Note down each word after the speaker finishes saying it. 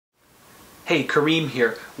Hey, Karim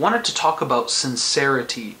here. Wanted to talk about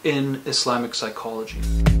sincerity in Islamic psychology.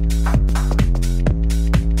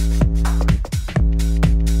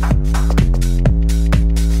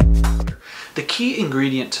 The key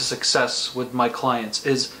ingredient to success with my clients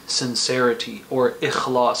is sincerity, or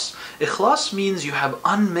ikhlas. Ikhlas means you have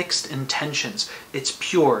unmixed intentions. It's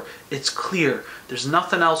pure, it's clear. There's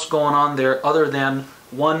nothing else going on there other than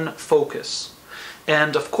one focus.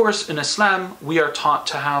 And of course, in Islam, we are taught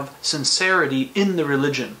to have sincerity in the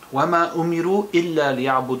religion. وَمَا أُمِرُوا إِلَّا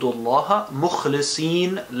لِيَعْبُدُوا اللَّهَ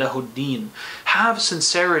مُخْلِصِينَ لَهُ الدِّينَ. Have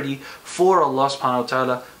sincerity for Allah subhanahu wa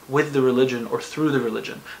ta'ala with the religion or through the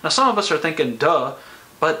religion. Now some of us are thinking, duh,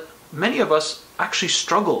 but many of us actually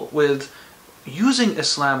struggle with using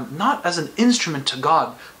Islam not as an instrument to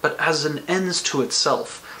God, but as an ends to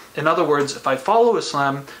itself. In other words, if I follow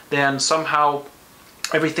Islam, then somehow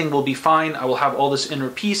everything will be fine, I will have all this inner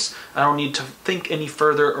peace, I don't need to think any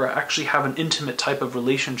further or actually have an intimate type of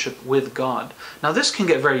relationship with God. Now this can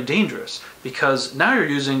get very dangerous, because now you're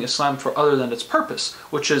using Islam for other than its purpose,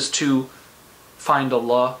 which is to find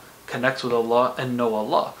Allah, connect with Allah, and know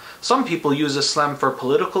Allah. Some people use Islam for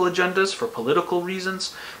political agendas, for political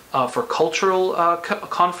reasons, for cultural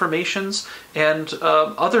confirmations, and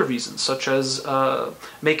other reasons, such as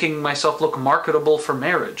making myself look marketable for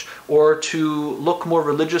marriage, or to look more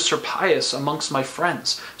religious or pious amongst my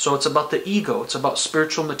friends. So it's about the ego, it's about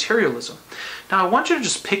spiritual materialism. Now I want you to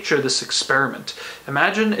just picture this experiment.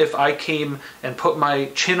 Imagine if I came and put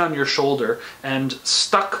my chin on your shoulder and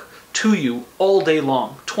stuck to you all day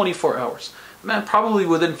long, 24 hours. Man, probably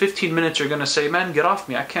within 15 minutes you're going to say, man, get off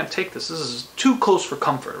me, I can't take this. This is too close for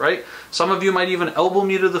comfort, right? Some of you might even elbow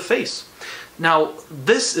me to the face. Now,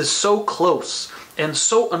 this is so close and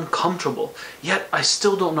so uncomfortable, yet I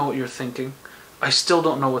still don't know what you're thinking. I still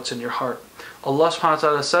don't know what's in your heart. Allah subhanahu wa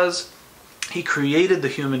ta'ala says, He created the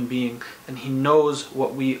human being, and He knows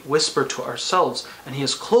what we whisper to ourselves, and He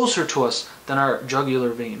is closer to us than our jugular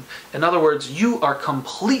vein. In other words, you are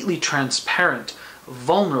completely transparent,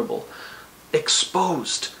 vulnerable,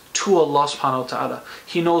 exposed to Allah subhanahu wa ta'ala.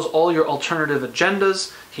 He knows all your alternative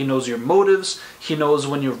agendas, He knows your motives, He knows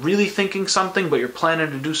when you're really thinking something but you're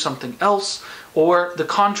planning to do something else, or the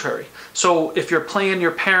contrary. So if you're playing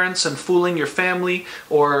your parents and fooling your family,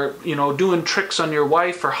 or doing tricks on your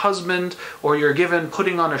wife or husband, or you're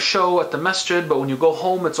putting on a show at the masjid, but when you go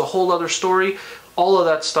home it's a whole other story, all of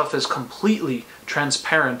that stuff is completely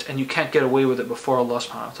transparent and you can't get away with it before Allah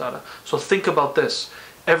subhanahu wa ta'ala. So think about this.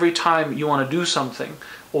 Every time you want to do something,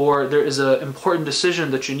 or there is an important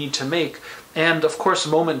decision that you need to make, and of course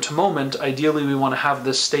moment to moment, ideally we want to have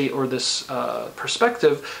this state or this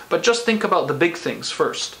perspective, but just think about the big things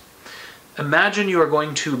first. Imagine you are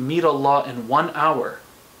going to meet Allah in 1 hour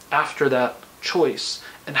after that choice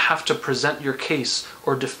and have to present your case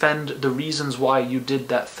or defend the reasons why you did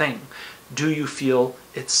that thing. Do you feel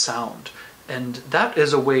it's sound? And that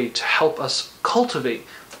is a way to help us cultivate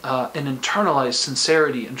and internalize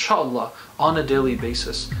sincerity, inshallah, on a daily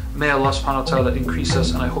basis. May Allah subhanahu wa ta'ala increase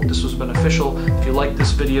us, and I hope this was beneficial. If you liked this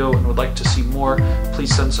video and would like to see more, please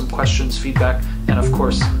send some questions, feedback, and of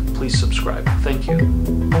course, please subscribe. Thank you.